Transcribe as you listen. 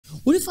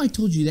What if I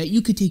told you that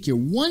you could take your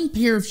one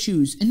pair of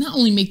shoes and not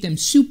only make them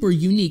super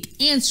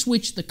unique and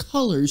switch the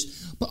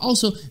colors, but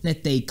also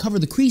that they cover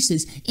the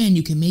creases and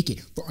you can make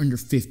it for under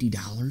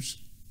 $50?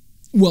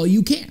 Well,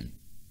 you can.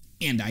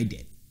 And I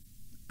did.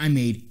 I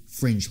made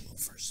fringe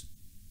loafers.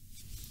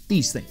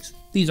 These things.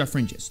 These are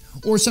fringes,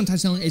 or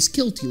sometimes known as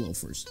kilty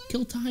loafers.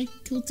 Kilty?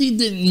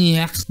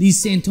 Yeah.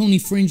 These Santoni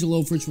fringe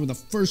loafers were the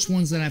first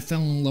ones that I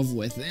fell in love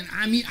with. And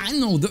I mean, I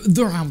know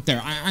they're out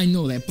there. I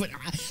know that, but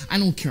I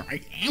don't care.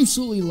 I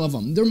absolutely love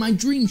them. They're my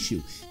dream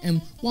shoe.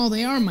 And while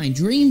they are my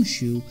dream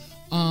shoe,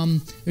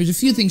 there's a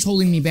few things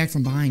holding me back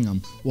from buying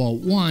them. Well,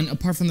 one,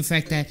 apart from the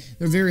fact that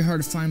they're very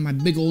hard to find, my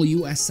big old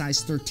US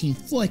size 13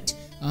 foot,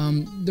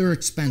 they're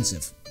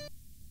expensive.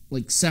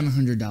 Like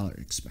 $700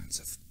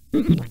 expensive.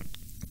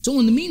 So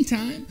in the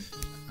meantime,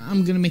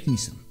 I'm gonna make me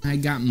some. I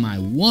got my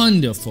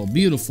wonderful,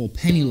 beautiful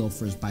penny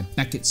loafers by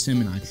Beckett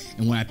Simoni,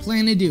 and what I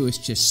plan to do is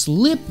just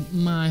slip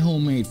my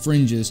homemade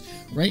fringes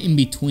right in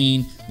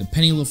between the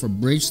penny loafer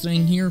bridge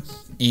thing here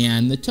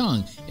and the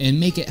tongue, and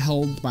make it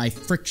held by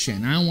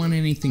friction. I don't want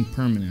anything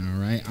permanent, all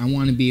right? I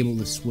want to be able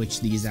to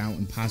switch these out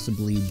and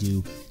possibly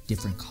do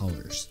different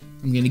colors.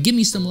 I'm gonna give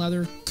me some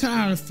leather, cut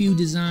out a few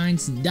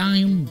designs,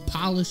 dye them,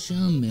 polish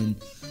them, and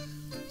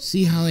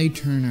see how they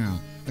turn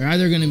out. They're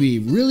either going to be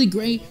really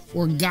great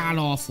or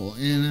god-awful,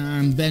 and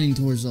I'm betting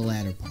towards the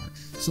latter part.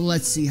 So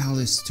let's see how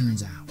this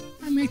turns out.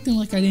 I'm acting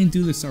like I didn't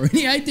do this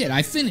already. I did.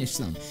 I finished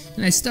them,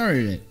 and I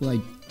started it,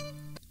 like,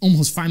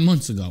 almost 5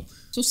 months ago.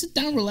 So sit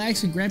down,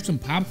 relax, and grab some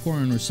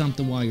popcorn or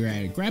something while you're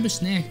at it. Grab a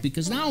snack,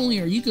 because not only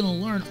are you going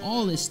to learn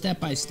all this step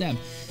by step,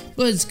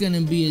 but it's going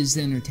to be as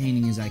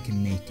entertaining as I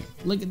can make it.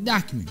 Like a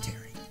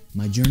documentary.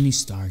 My journey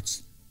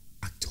starts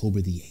October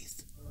the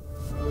 8th.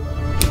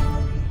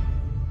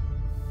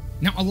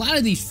 Now, a lot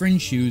of these fringe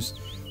shoes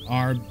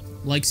are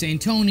like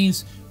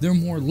Santoni's. They're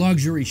more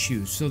luxury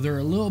shoes, so they're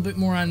a little bit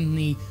more on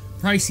the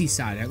pricey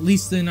side, at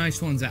least the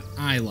nice ones that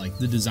I like,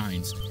 the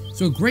designs.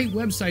 So a great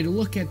website to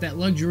look at that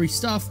luxury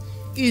stuff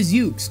is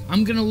Ukes.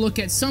 I'm gonna look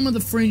at some of the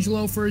fringe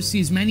loafers, see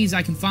as many as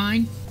I can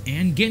find,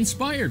 and get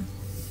inspired.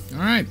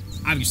 All right,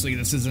 obviously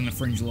this isn't a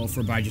fringe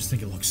loafer, but I just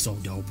think it looks so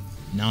dope.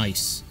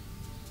 Nice.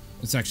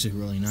 It's actually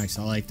really nice.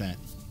 I like that.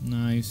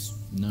 Nice,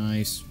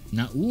 nice.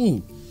 Not,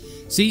 ooh.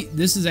 See,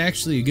 this is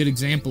actually a good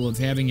example of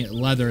having it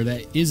leather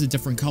that is a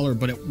different color,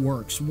 but it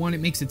works. One, it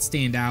makes it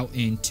stand out,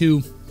 and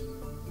two,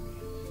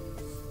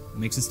 it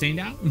makes it stand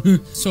out.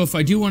 So if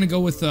I do want to go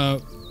with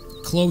a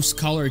close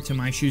color to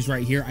my shoes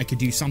right here, I could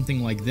do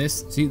something like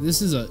this. See,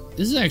 this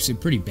is actually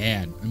pretty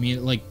bad. I mean,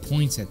 it like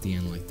points at the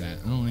end like that.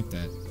 I don't like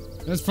that.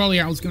 That's probably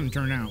how it's going to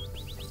turn out.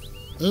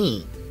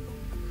 Ugh.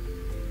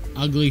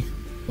 Ugly.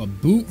 A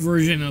boot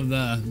version of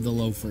the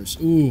loafers.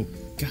 Ooh.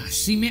 Gosh,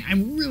 see, man, I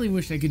really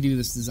wish I could do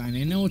this design.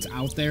 I know it's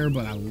out there,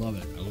 but I love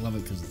it. I love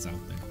it because it's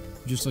out there.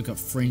 Just look up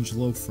fringe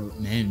loafer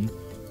men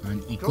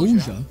on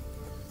Ecosia.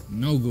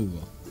 No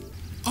Google.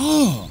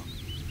 Oh!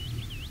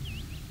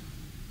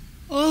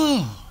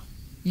 Oh!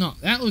 No,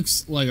 that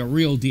looks like a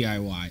real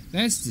DIY.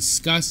 That's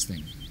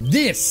disgusting.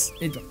 This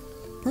is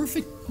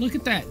perfect. Look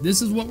at that.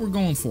 This is what we're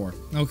going for.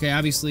 Okay,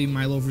 obviously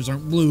my loafers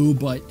aren't blue,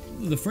 but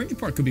the fringe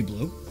part could be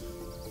blue.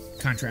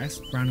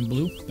 Contrast, brown and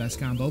blue, best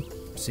combo.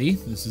 See,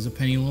 this is a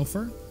penny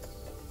loafer.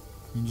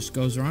 It just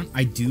goes around.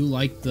 I do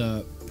like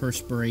the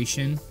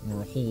perspiration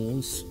or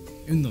holes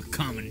in the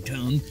common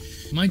tongue.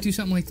 Might do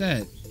something like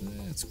that.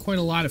 It's quite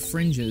a lot of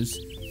fringes.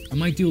 I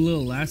might do a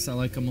little less. I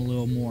like them a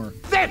little more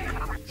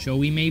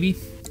showy, maybe.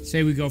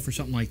 Say we go for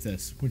something like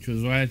this, which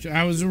was what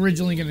I was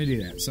originally going to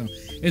do that. So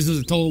this was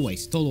a total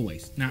waste. Total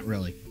waste. Not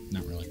really.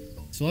 Not really.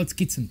 So let's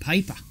get some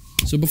paper.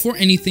 So before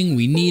anything,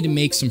 we need to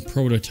make some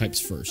prototypes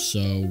first.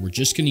 So we're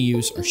just going to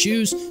use our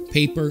shoes,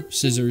 paper,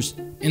 scissors,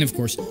 and of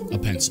course, a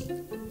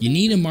pencil. You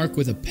need to mark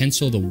with a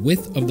pencil the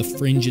width of the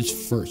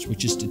fringes first,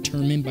 which is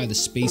determined by the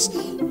space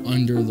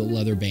under the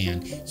leather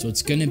band. So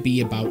it's going to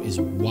be about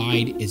as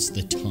wide as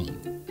the tongue.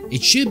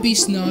 It should be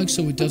snug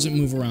so it doesn't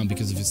move around,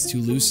 because if it's too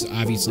loose,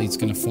 obviously it's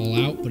going to fall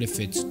out. But if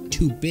it's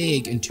too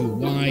big and too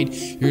wide,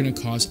 you're going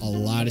to cause a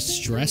lot of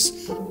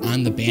stress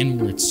on the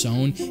band where it's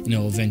sewn, and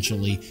it'll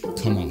eventually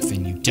come off,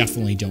 and you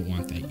definitely don't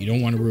want that. You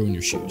don't want to ruin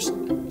your shoes.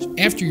 So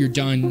after you're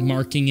done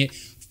marking it,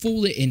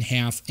 fold it in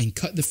half and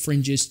cut the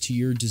fringes to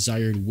your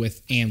desired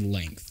width and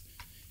length.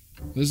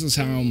 This is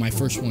how my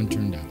first one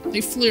turned out.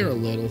 They flare a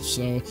little,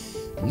 so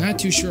I'm not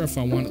too sure if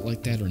I want it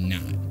like that or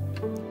not.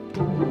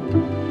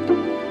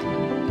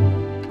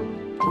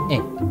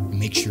 Oh,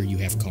 make sure you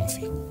have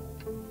coffee.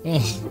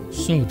 Oh,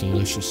 so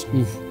delicious.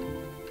 Ooh.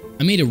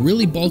 I made a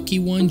really bulky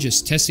one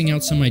just testing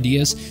out some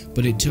ideas,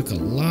 but it took a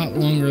lot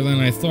longer than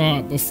I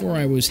thought before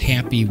I was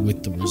happy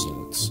with the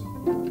results.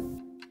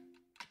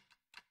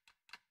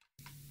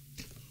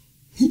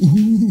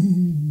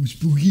 Ooh,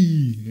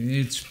 spooky.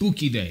 It's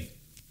spooky day.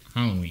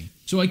 Halloween.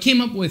 So I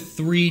came up with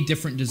 3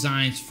 different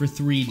designs for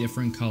 3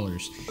 different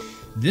colors.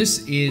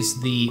 This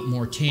is the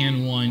more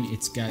tan one.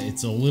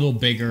 It's a little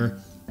bigger.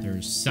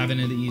 There's 7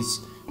 of these,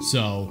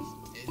 so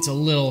it's a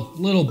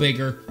little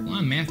bigger. A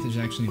lot of math is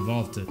actually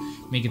involved to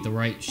make it the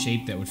right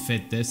shape that would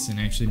fit this and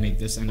actually make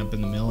this end up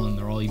in the middle and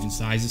they're all even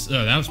sizes.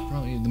 Oh, that was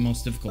probably the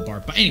most difficult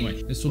part. But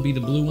anyway, this will be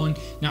the blue one.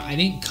 Now, I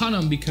didn't cut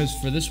them because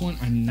for this one,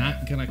 I'm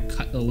not gonna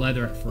cut the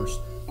leather at first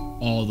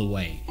all the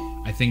way.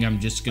 I think I'm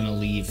just gonna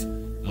leave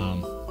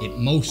it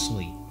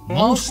mostly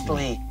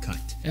cut.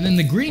 And then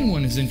the green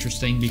one is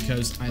interesting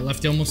because I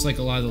left almost like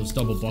a lot of those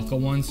double buckle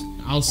ones.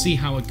 I'll see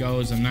how it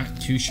goes. I'm not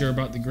too sure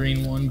about the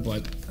green one,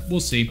 but we'll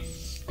see.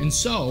 And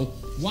so,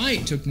 why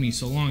it took me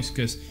so long is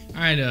because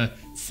I had to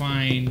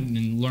find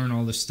and learn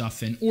all this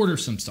stuff and order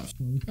some stuff.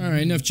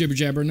 Alright, enough jibber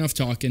jabber, enough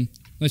talking.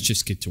 Let's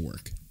just get to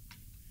work.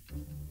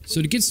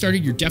 So to get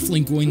started, you're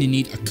definitely going to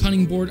need a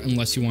cutting board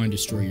unless you want to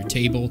destroy your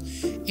table,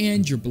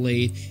 and your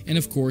blade, and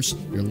of course,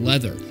 your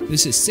leather.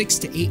 This is 6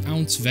 to 8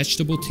 ounce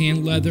vegetable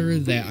tan leather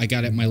that I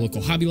got at my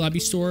local Hobby Lobby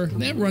store.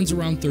 That runs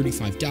around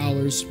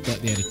 $35,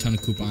 but they had a ton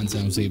of coupons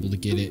and I was able to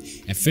get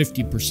it at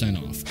 50%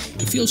 off.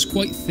 It feels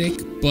quite thick,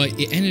 but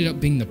it ended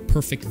up being the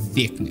perfect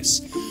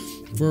thickness.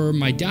 For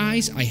my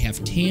dyes, I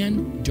have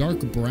tan, dark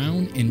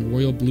brown, and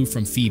royal blue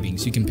from Phoebing,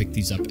 so you can pick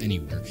these up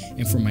anywhere.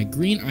 And for my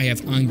green, I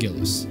have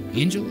Angelus.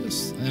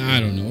 Angelus? I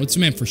don't know. It's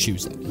meant for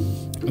shoes,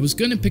 though. I was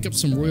going to pick up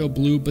some royal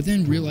blue, but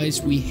then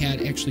realized we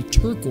had actually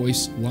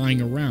turquoise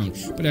lying around.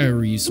 But I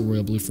already used the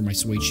royal blue for my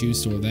suede shoes,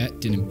 so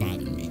that didn't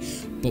bother me.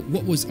 But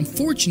what was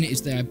unfortunate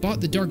is that I bought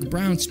the dark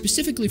brown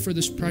specifically for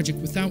this project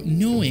without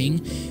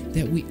knowing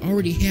that we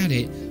already had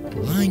it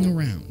lying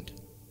around.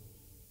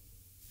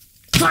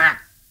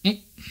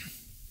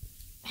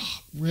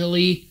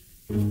 Really?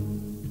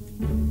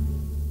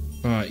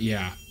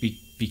 Yeah,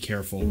 be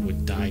careful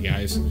with dye,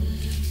 guys.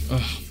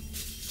 Ugh.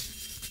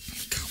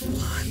 Come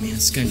on, man,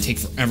 it's gonna take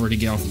forever to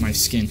get off my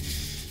skin.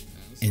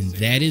 And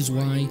that is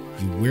why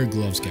you wear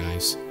gloves,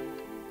 guys.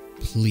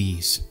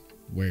 Please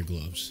wear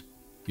gloves.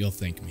 You'll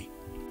thank me.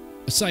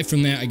 Aside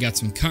from that, I got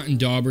some cotton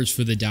daubers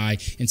for the dye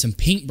and some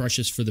paint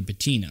brushes for the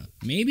patina.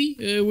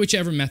 Maybe?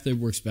 Whichever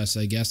method works best,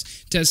 I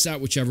guess. Test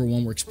out whichever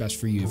one works best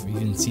for you. If you've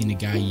even seen a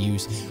guy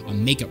use a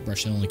makeup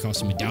brush that only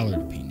cost him $1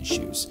 to paint his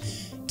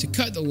shoes. To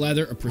cut the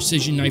leather, a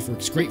precision knife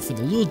works great for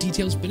the little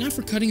details, but not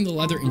for cutting the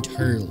leather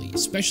entirely,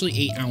 especially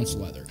 8-ounce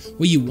leather.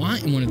 What you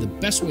want, and one of the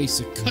best ways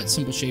to cut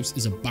simple shapes,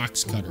 is a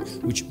box cutter,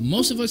 which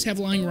most of us have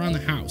lying around the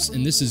house,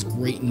 and this is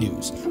great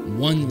news.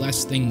 One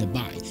less thing to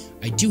buy.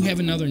 I do have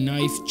another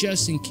knife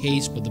just in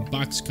case, but the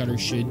box cutter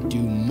should do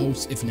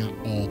most, if not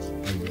all,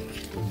 the work.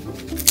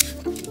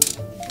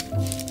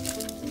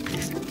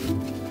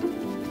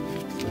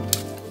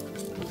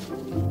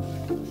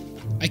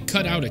 I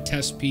cut out a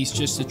test piece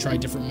just to try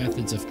different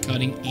methods of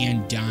cutting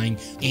and dyeing,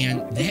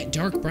 and that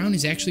dark brown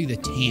is actually the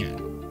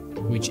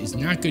tan, which is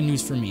not good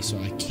news for me, so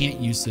I can't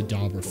use the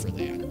dauber for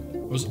that. I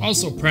was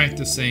also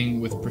practicing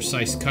with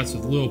precise cuts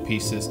with little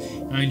pieces,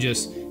 and I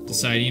just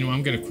decided, you know,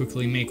 I'm going to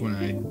quickly make one.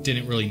 I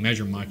didn't really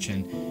measure much,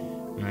 and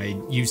I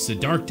used the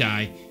dark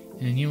dye,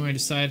 and you know, I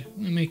decided I'm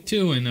going to make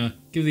two and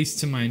give these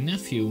to my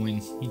nephew when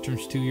he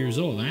turns 2 years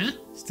old, huh?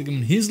 Stick him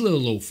in his little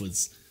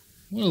loafers.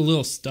 What a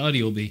little stud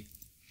he'll be.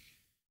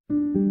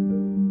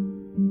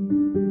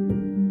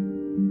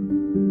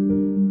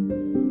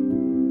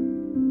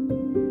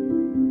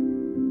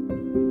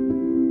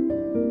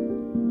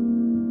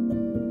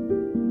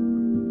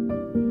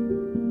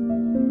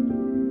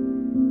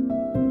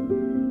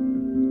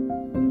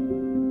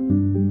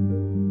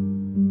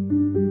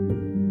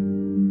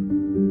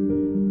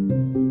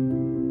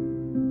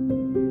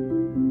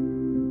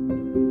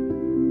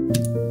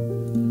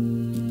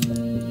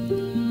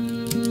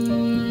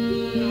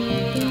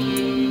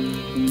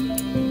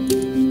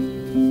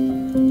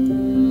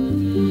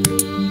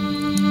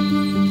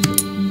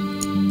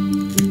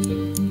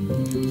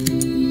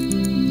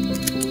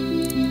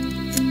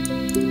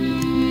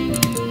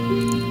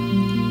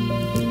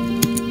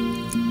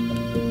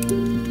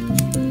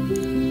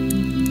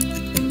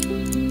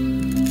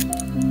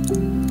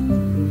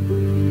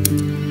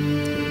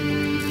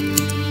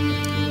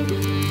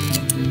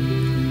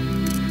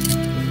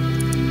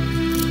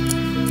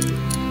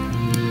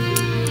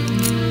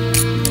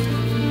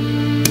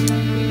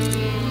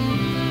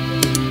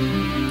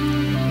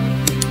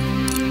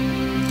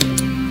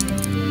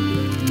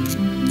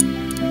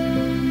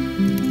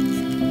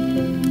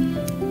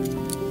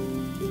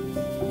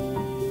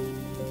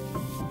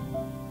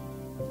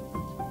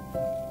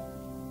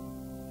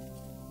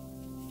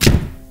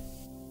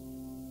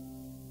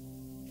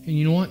 And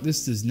you know what?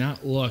 This does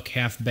not look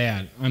half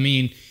bad. I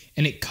mean,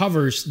 and it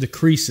covers the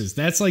creases.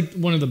 That's like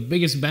one of the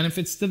biggest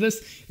benefits to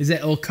this, is that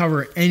it'll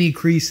cover any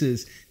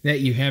creases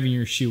that you have in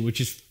your shoe, which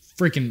is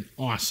freaking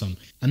awesome.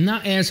 I'm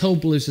not as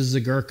hopeless as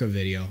the Gurkha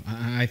video.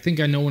 I think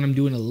I know what I'm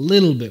doing a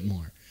little bit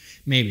more.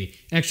 Maybe.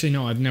 Actually,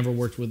 no, I've never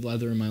worked with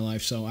leather in my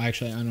life, so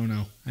actually, I don't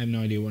know. I have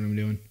no idea what I'm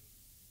doing.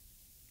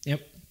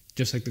 Yep,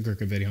 just like the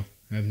Gurkha video.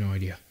 I have no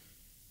idea.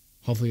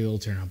 Hopefully it'll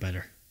turn out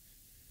better.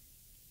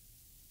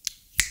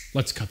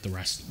 Let's cut the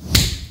rest.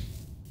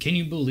 Can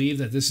you believe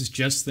that this is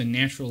just the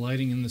natural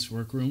lighting in this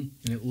workroom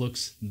and it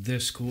looks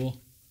this cool?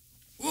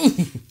 Ooh,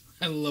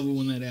 I love it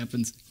when that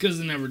happens, because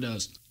it never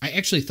does. I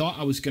actually thought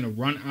I was going to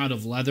run out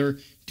of leather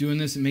doing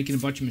this and making a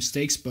bunch of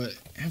mistakes, but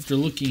after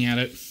looking at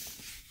it,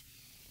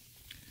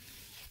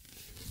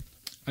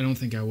 I don't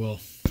think I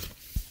will.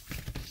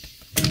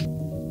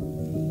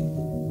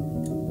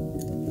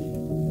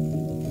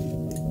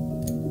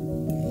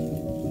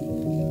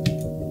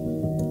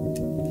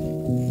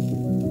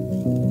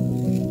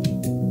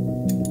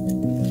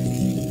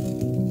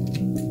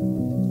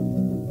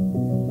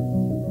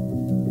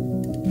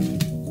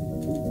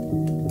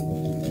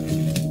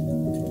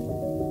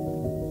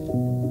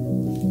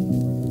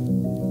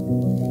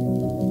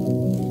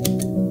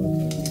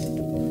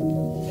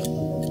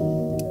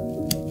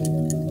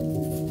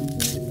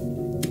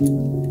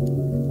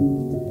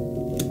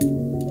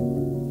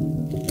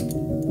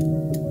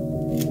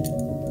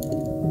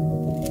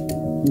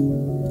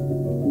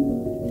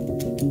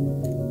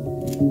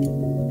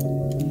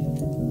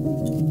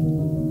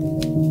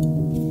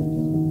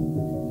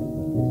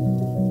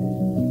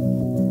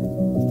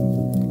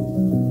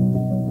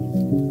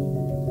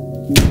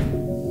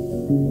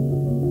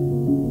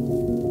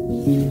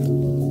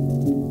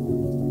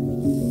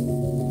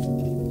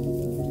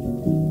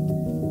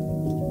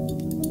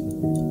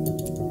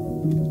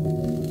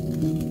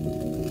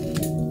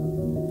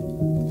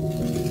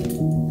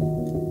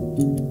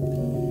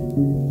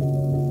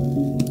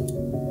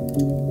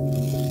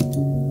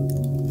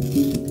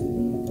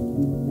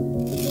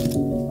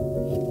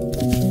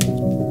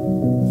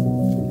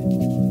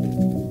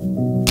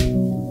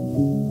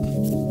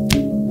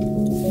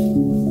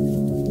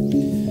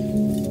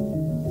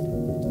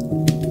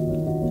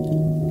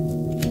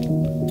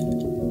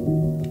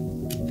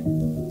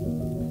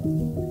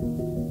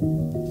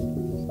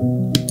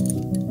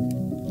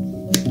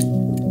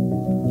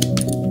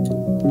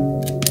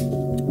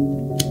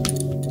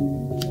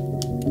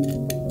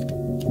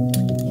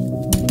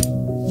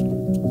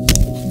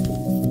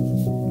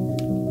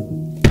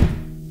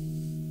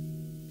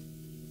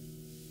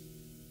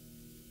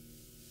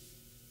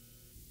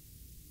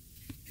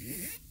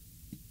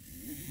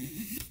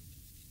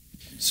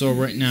 So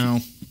right now,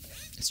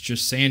 it's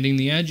just sanding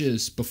the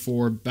edges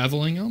before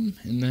beveling them,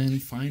 and then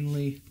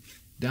finally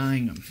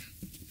dyeing them.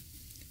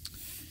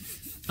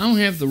 I don't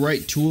have the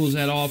right tools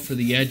at all for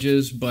the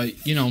edges,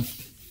 but, you know,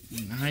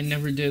 I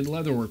never did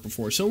leather work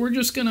before, so we're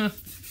just gonna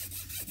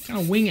kind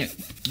of wing it,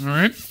 all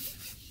right?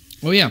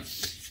 Oh, yeah,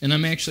 and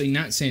I'm actually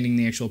not sanding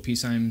the actual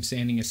piece. I'm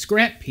sanding a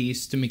scrap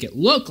piece to make it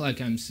look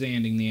like I'm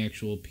sanding the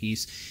actual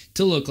piece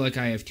to look like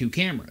I have two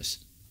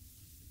cameras.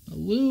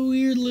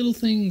 Weird little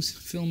things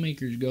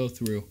filmmakers go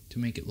through to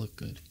make it look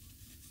good.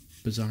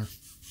 Bizarre.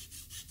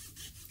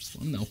 Just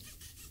let them know.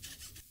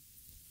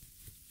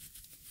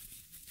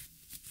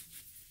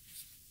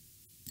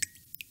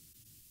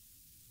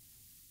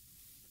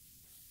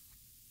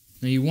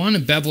 Now you want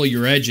to bevel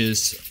your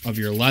edges of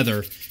your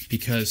leather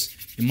because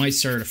it might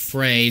start to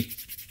fray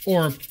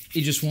or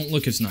it just won't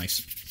look as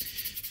nice.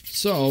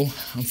 So,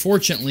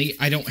 unfortunately,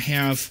 I don't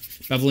have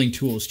beveling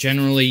tools.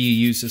 Generally, you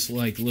use this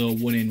like little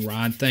wooden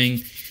rod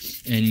thing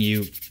and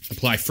you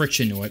apply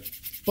friction to it.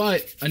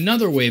 But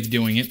another way of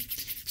doing it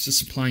is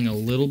just applying a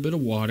little bit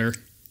of water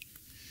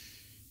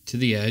to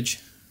the edge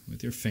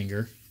with your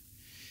finger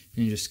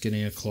and just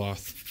getting a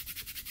cloth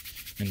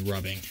and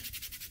rubbing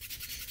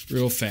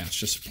real fast,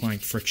 just applying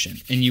friction.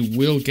 And you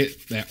will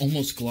get that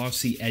almost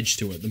glossy edge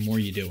to it the more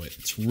you do it.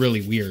 It's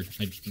really weird.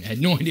 I had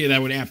no idea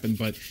that would happen,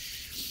 but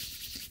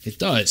it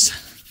does.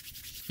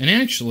 And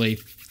actually,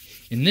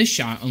 in this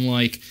shot,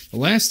 unlike the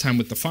last time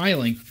with the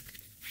filing,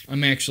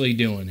 I'm actually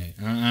doing it.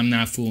 I'm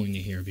not fooling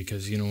you here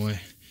because, you know what,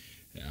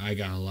 I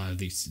got a lot of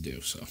these to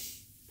do, so.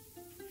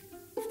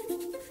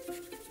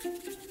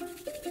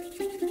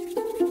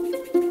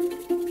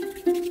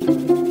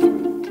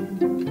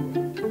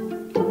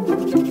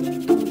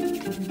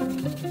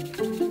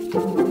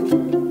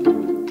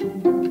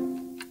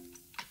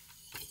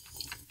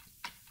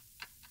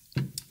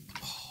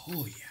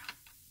 Oh, yeah.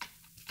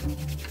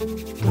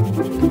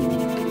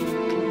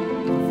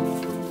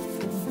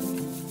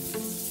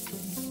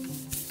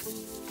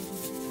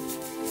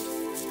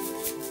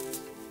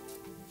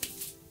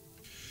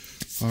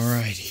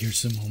 Alright,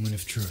 here's the moment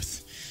of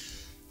truth.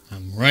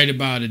 I'm right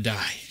about to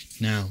die.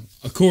 Now,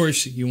 of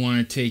course, you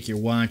want to take your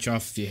watch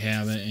off if you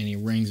have it, and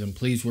your rings, and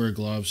please wear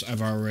gloves.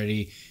 I've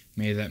already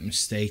made that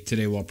mistake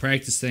today while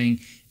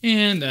practicing,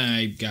 and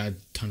I got a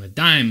ton of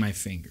dye in my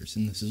fingers.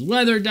 And this is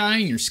leather dye,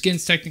 and your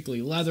skin's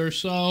technically leather,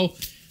 so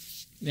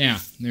yeah,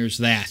 there's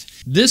that.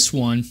 This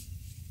one,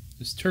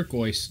 this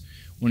turquoise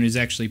one, is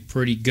actually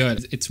pretty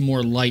good. It's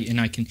more light, and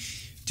I can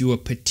do a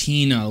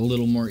patina a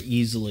little more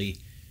easily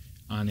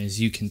on, as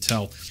you can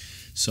tell.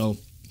 So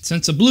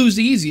since the blue's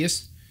the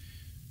easiest,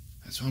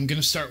 that's what I'm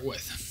gonna start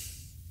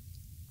with.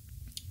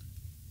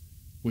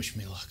 Wish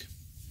me luck.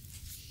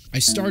 I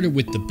started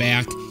with the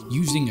back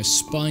using a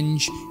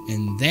sponge,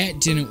 and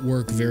that didn't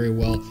work very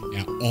well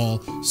at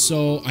all,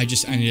 so I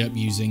just ended up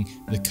using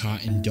the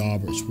cotton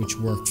daubers, which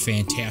worked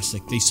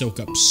fantastic. They soak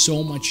up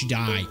so much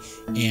dye,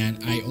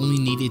 and I only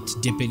needed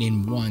to dip it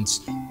in once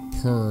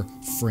per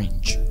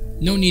fringe.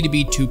 No need to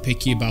be too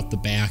picky about the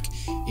back.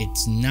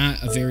 It's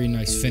not a very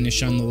nice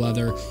finish on the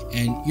leather,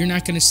 and you're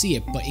not going to see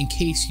it, but in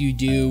case you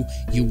do,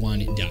 you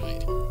want it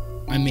dyed.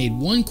 I made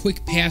one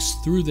quick pass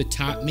through the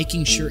top,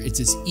 making sure it's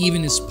as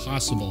even as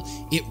possible.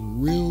 It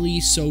really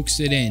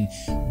soaks it in,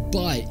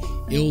 but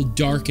it'll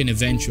darken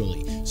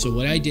eventually. So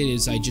what I did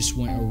is I just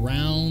went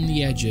around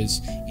the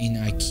edges,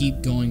 and I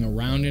keep going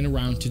around and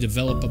around to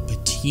develop a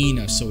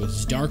patina so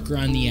it's darker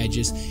on the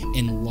edges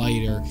and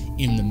lighter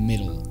in the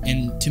middle.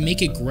 And to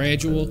make it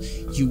gradual,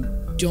 you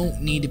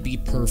don't need to be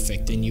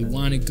perfect, and you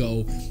want to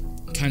go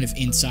kind of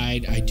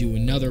inside. I do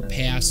another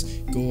pass,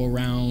 go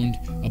around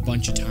a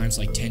bunch of times,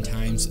 like 10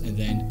 times, and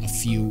then a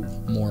few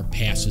more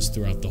passes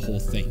throughout the whole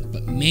thing.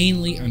 But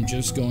mainly, I'm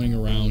just going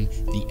around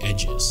the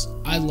edges.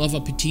 I love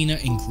a patina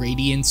and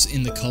gradients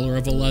in the color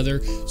of a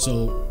leather,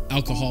 so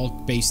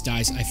alcohol-based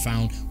dyes I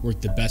found work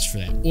the best for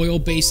that.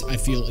 Oil-based, I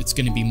feel it's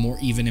going to be more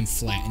even and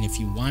flat, and if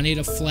you wanted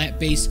a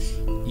flat base,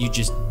 you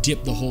just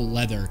dip the whole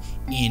leather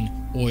in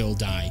oil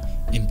dye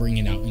and bring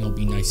it out, and it'll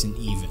be nice and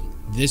even.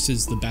 This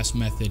is the best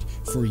method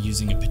for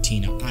using a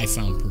patina, I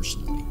found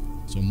personally.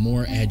 So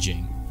more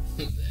edging.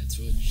 That's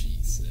what she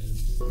said.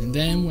 And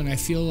then when I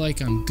feel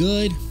like I'm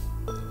good,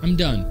 I'm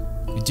done.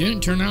 It didn't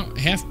turn out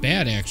half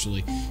bad,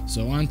 actually.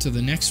 So on to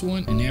the next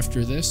one, and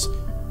after this,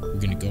 we're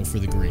gonna go for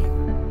the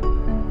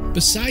green.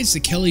 Besides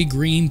the Kelly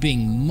green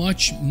being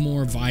much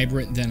more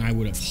vibrant than I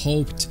would have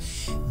hoped,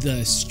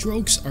 the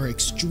strokes are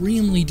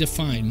extremely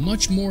defined,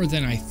 much more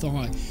than I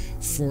thought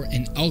for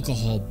an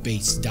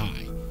alcohol-based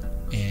dye.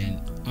 And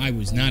I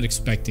was not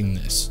expecting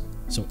this.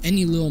 So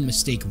any little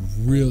mistake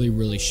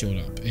really showed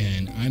up,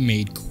 and I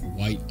made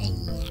quite a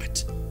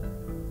lot.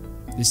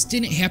 This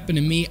didn't happen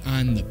to me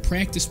on the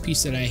practice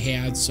piece that I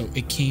had, so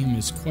it came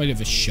as quite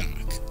of a shock,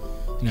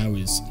 and I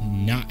was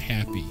not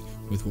happy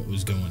with what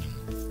was going on.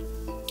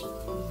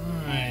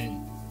 Alright.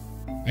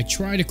 I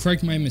tried to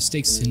correct my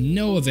mistakes to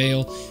no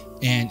avail,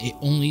 and it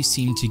only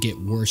seemed to get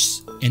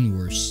worse and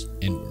worse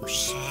and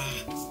worse.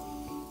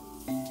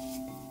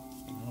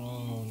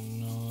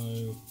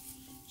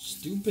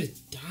 Stupid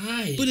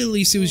dye. But at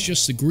least it was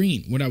just the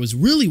green. What I was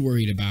really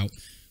worried about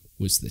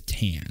was the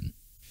tan.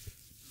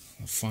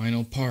 The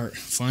final part,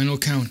 final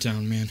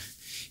countdown, man.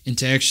 And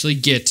to actually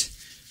get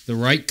the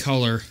right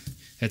color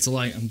that's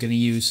light, I'm going to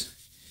use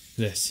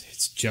this.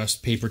 It's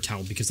just paper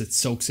towel because it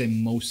soaks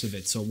in most of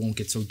it so it won't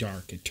get so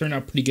dark. It turned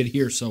out pretty good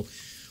here, so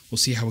we'll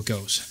see how it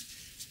goes.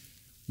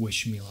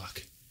 Wish me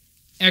luck.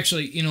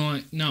 Actually, you know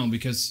what? No,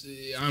 because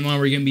I'm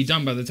already going to be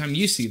done by the time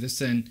you see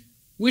this, and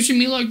wishing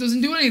me luck doesn't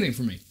do anything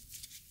for me.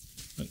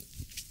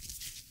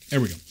 There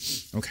we go.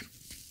 Okay.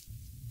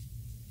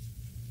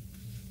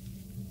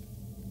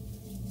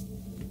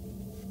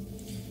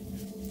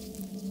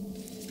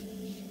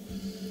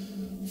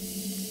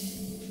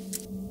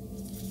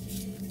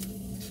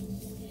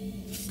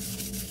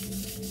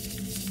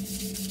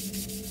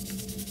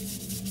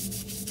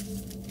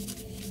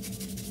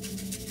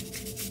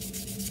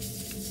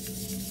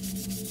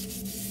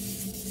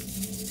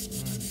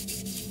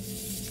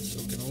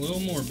 Soaking a little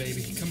more,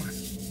 baby. Come on.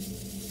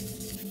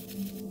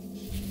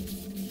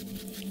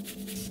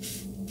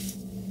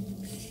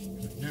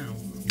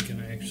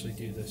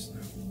 Do this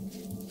now.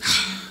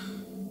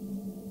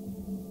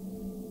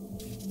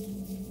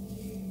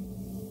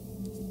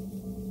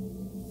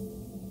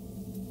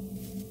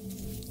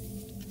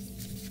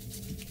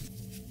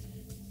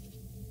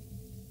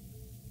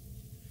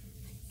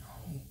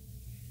 No.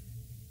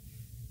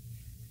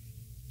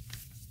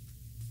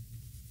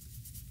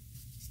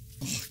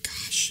 Oh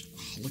gosh.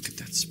 Oh, look at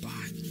that spot.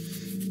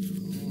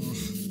 Oh.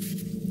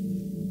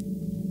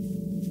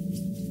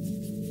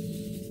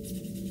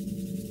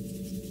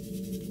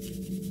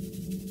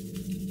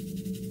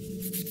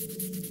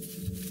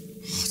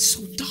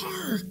 So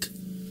dark.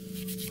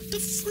 What the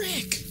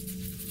frick?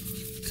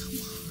 Come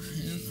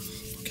on.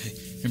 Okay,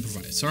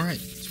 improvise. It's alright.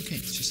 It's okay.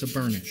 It's just a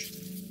burnish.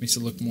 Makes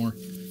it look more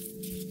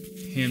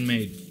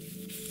handmade.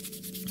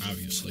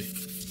 Obviously.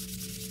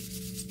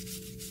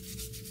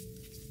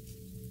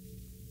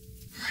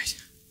 Alright.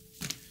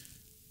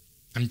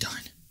 I'm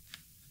done.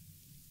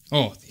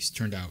 Oh, these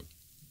turned out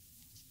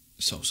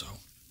so-so.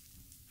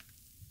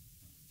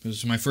 This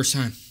is my first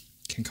time.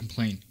 Can't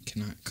complain.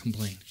 Cannot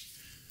complain.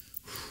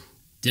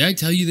 Did I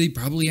tell you they'd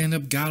probably end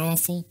up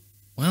god-awful?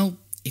 Well,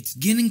 it's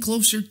getting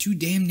closer to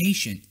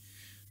damnation.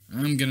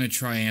 I'm gonna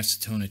try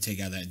acetone to take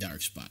out that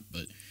dark spot,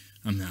 but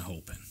I'm not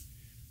hoping.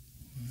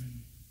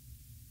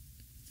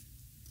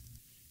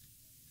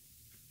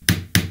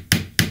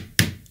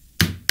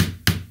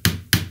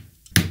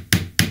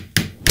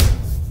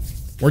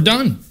 We're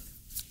done.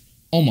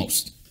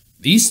 Almost.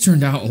 These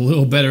turned out a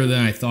little better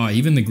than I thought,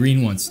 even the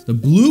green ones. The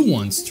blue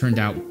ones turned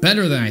out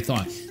better than I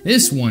thought.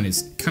 This one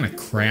is kind of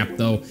crap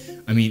though.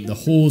 I mean, the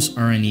holes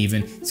are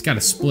uneven. It's got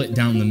a split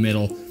down the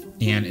middle,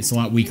 and it's a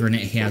lot weaker, and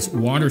it has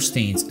water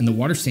stains. And the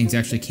water stains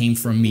actually came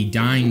from me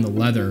dyeing the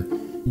leather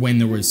when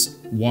there was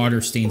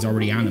water stains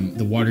already on them.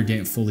 The water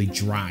didn't fully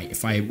dry.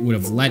 If I would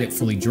have let it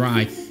fully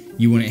dry,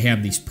 you wouldn't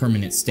have these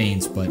permanent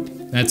stains,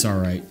 but that's all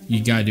right.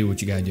 You gotta do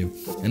what you gotta do.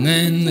 And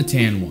then the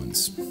tan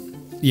ones.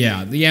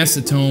 Yeah, the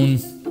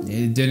acetone,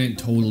 it didn't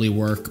totally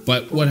work,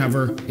 but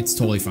whatever, it's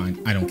totally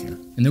fine. I don't care.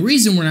 And the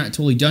reason we're not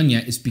totally done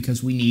yet is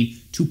because we need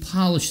to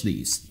polish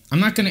these. I'm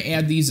not going to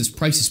add these as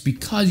prices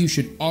because you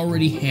should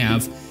already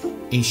have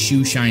a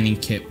shoe shining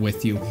kit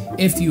with you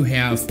if you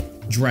have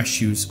dress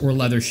shoes or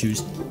leather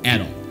shoes at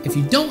all. If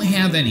you don't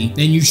have any,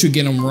 then you should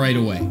get them right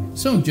away.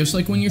 So just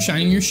like when you're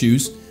shining your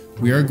shoes,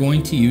 we are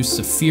going to use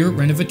Saphir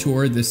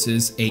Renovateur. This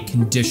is a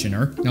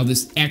conditioner. Now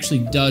this actually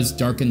does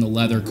darken the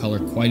leather color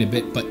quite a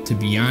bit, but to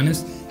be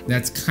honest,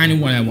 that's kind of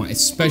what I want,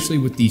 especially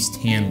with these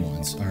tan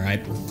ones, all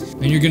right?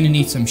 Then you're gonna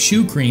need some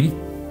shoe cream,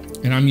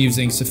 and I'm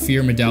using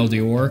Saphir Medal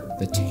d'Or,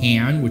 the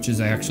tan, which is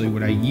actually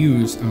what I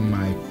use on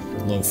my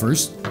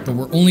loafers, but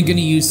we're only gonna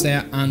use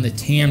that on the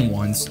tan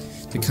ones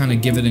to kind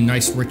of give it a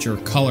nice richer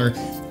color.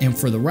 And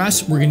for the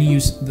rest, we're gonna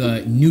use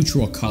the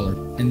neutral color.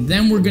 And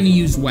then we're gonna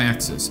use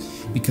waxes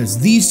because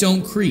these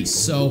don't crease,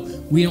 so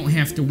we don't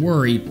have to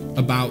worry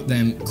about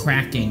them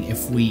cracking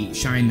if we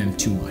shine them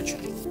too much.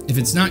 If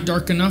it's not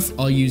dark enough,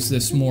 I'll use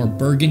this more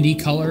burgundy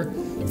color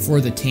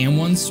for the tan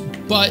ones,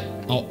 but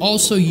I'll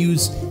also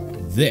use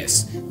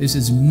this. This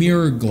is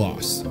Mirror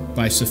Gloss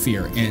by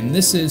Saphir, and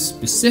this is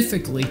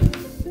specifically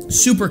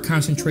super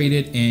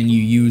concentrated and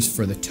you use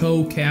for the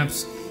toe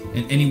caps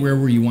and anywhere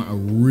where you want a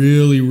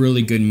really,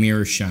 really good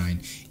mirror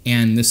shine.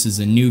 And this is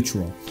a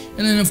neutral.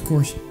 And then of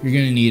course, you're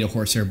gonna need a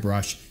horsehair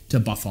brush to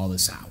buff all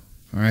this out.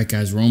 All right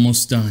guys, we're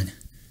almost done.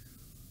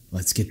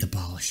 Let's get to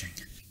polishing.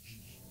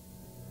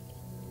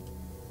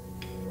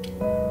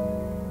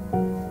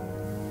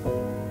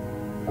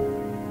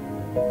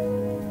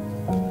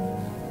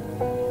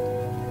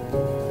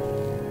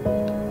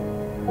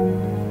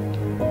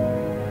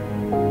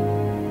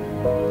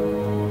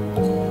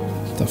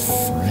 What the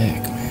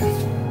frick,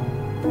 man?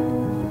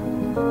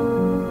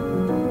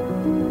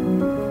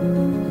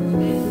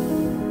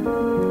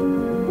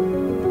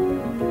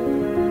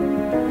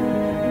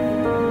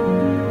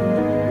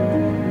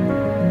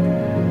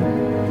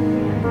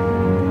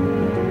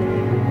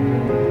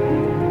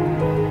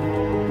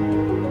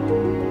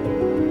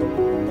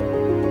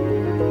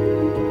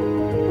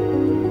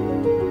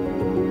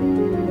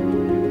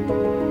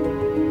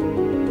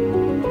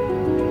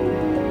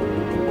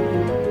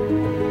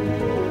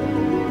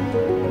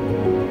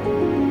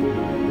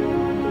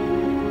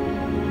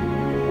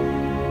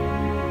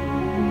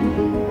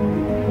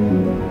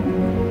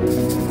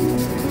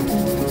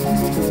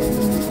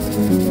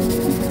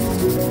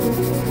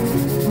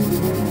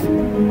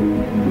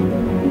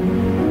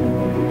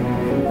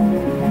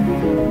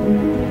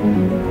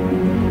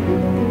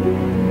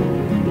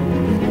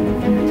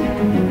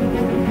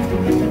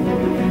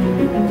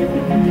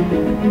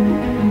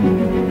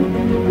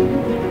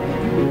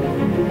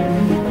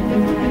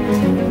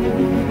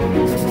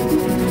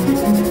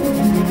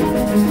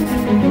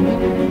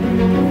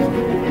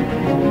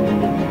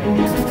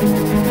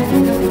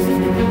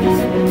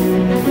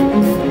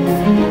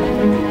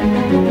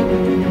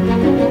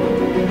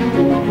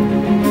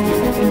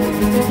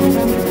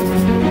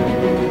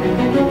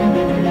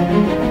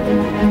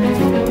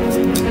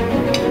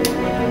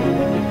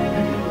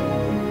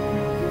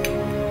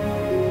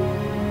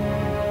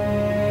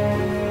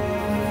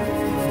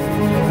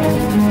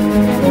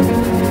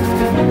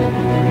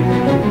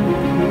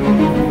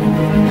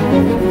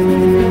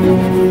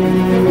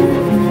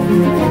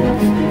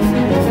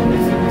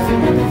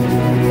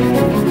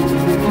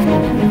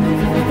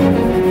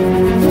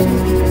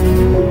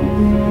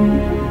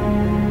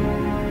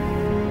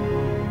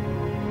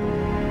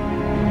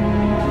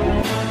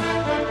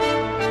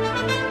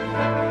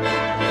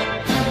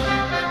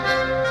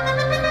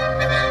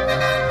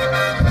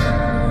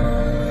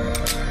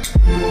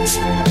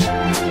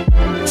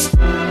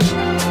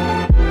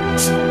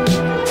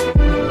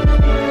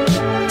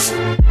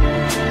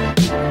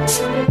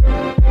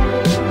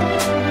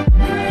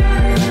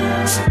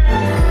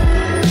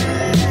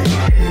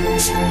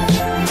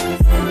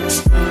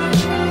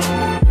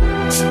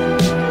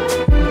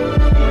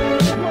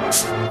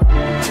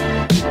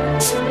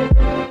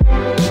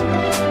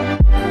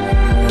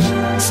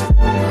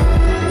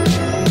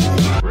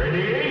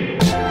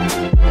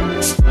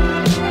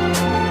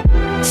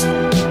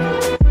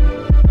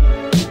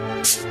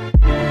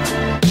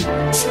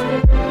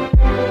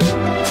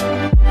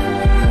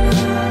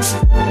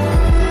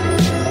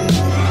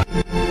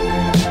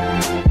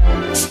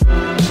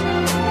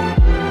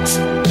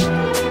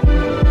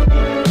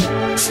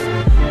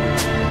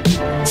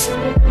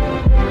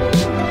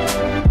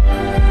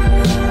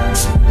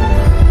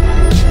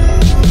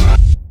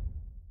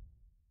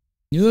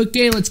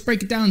 Okay, let's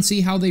break it down and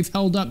see how they've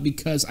held up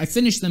because I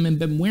finished them and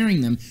been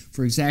wearing them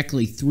for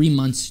exactly 3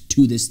 months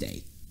to this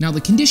day. Now the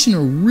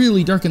conditioner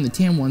really darkened the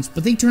tan ones,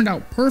 but they turned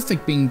out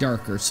perfect being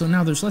darker, so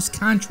now there's less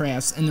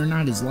contrast and they're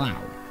not as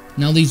loud.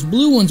 Now these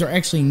blue ones are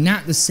actually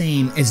not the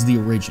same as the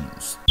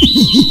originals.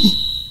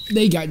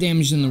 they got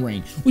damaged in the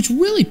rain, which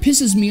really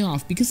pisses me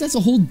off because that's the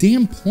whole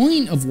damn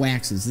point of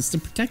waxes, is to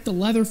protect the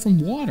leather from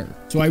water.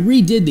 So I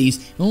redid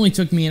these. It only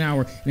took me an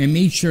hour, and I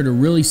made sure to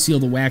really seal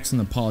the wax and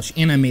the polish,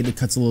 and I made the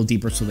cuts a little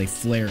deeper so they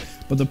flare.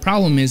 But the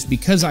problem is,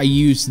 because I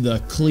used the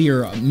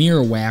clear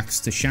mirror wax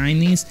to shine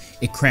these,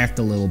 it cracked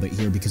a little bit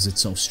here because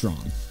it's so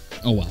strong.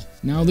 Oh well.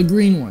 Now the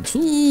green ones.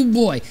 Ooh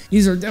boy,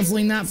 these are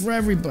definitely not for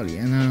everybody.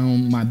 And I know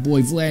my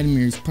boy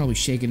Vladimir is probably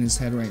shaking his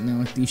head right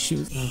now at these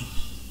shoes.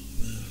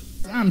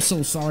 I'm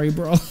so sorry,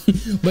 bro.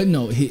 But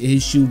no,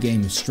 his shoe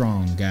game is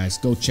strong, guys.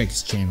 Go check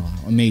his channel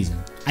out. Amazing.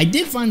 I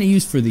did find a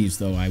use for these,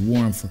 though. I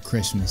wore them for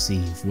Christmas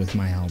Eve with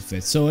my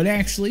outfit, so it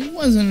actually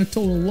wasn't a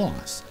total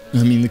loss.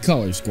 I mean, the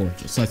color's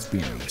gorgeous, let's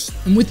be honest.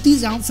 And with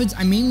these outfits,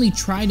 I mainly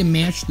try to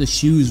match the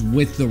shoes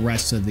with the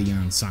rest of the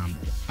ensemble.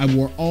 I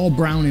wore all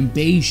brown and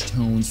beige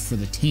tones for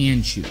the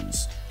tan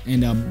shoes,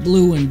 and a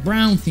blue and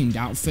brown themed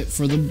outfit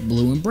for the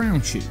blue and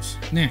brown shoes,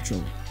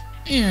 naturally.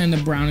 And a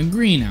brown and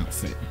green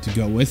outfit to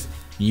go with,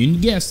 you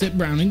guessed it,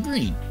 brown and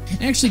green.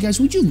 Actually, guys,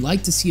 would you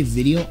like to see a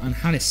video on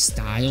how to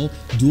style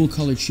dual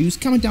colored shoes?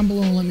 Comment down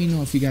below and let me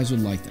know if you guys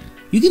would like that.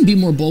 You can be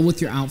more bold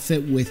with your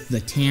outfit with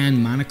the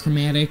tan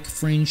monochromatic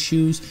fringe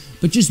shoes,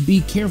 but just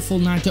be careful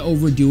not to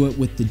overdo it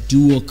with the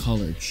dual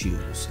colored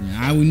shoes.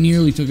 Now, I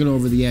nearly took it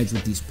over the edge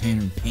with these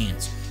patterned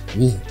pants.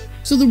 Whoa.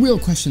 So the real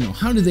question though,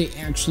 how do they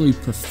actually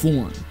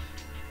perform?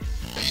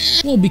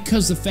 Well,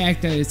 because the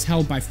fact that it's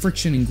held by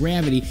friction and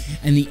gravity,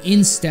 and the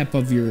instep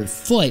of your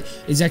foot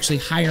is actually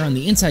higher on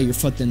the inside of your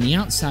foot than the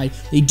outside,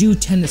 they do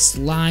tend to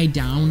slide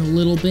down a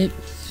little bit.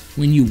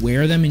 When you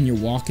wear them and you're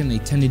walking, they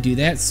tend to do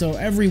that. So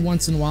every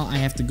once in a while, I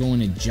have to go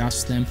and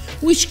adjust them,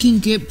 which can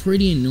get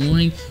pretty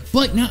annoying,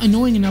 but not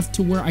annoying enough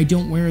to where I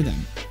don't wear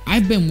them.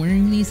 I've been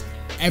wearing these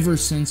ever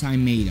since I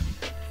made them.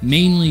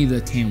 Mainly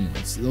the tan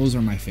ones. Those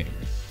are my favorite.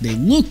 They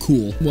look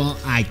cool. Well,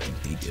 I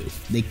think they do.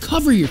 They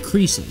cover your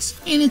creases,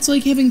 and it's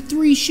like having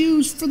 3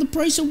 shoes for the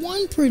price of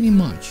 1 pretty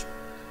much.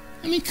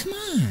 I mean, come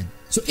on.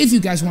 So if you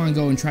guys want to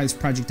go and try this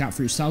project out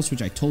for yourselves,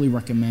 which I totally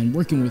recommend,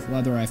 working with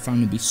leather I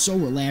found to be so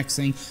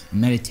relaxing,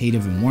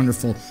 meditative, and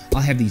wonderful,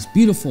 I'll have these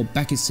beautiful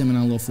Beckett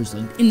Seminar loafers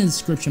linked in the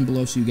description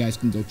below so you guys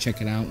can go check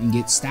it out and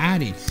get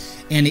started.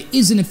 And it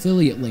is an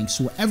affiliate link,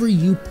 so whatever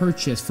you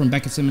purchase from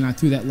Beckett Seminar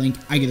through that link,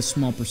 I get a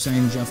small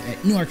percentage of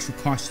at no extra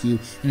cost to you,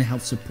 and it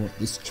helps support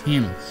this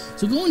channel.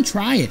 So go and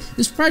try it.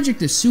 This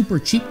project is super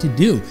cheap to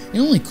do. It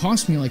only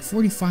cost me like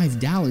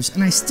 $45,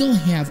 and I still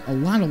have a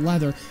lot of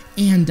leather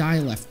and dye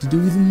left to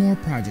do even more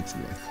projects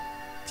with.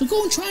 So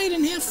go and try it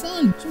and have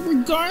fun. So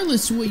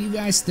regardless of what you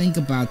guys think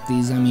about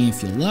these, I mean,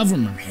 if you love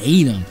them or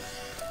hate them,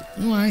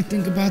 you know what I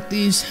think about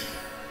these?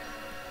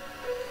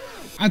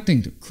 I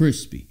think they're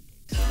crispy.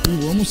 Ooh,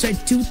 we're almost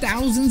at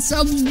 2,000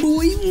 subs,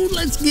 boy. Ooh,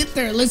 let's get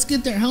there. Let's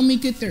get there. Help me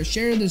get there.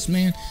 Share this,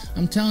 man.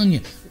 I'm telling you,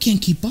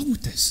 can't keep up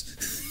with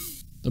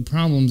this. The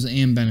problems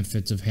and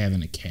benefits of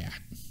having a cat.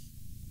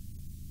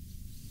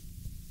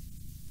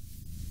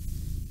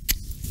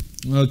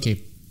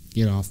 Okay,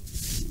 get off.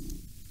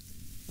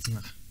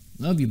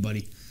 Love you,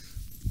 buddy.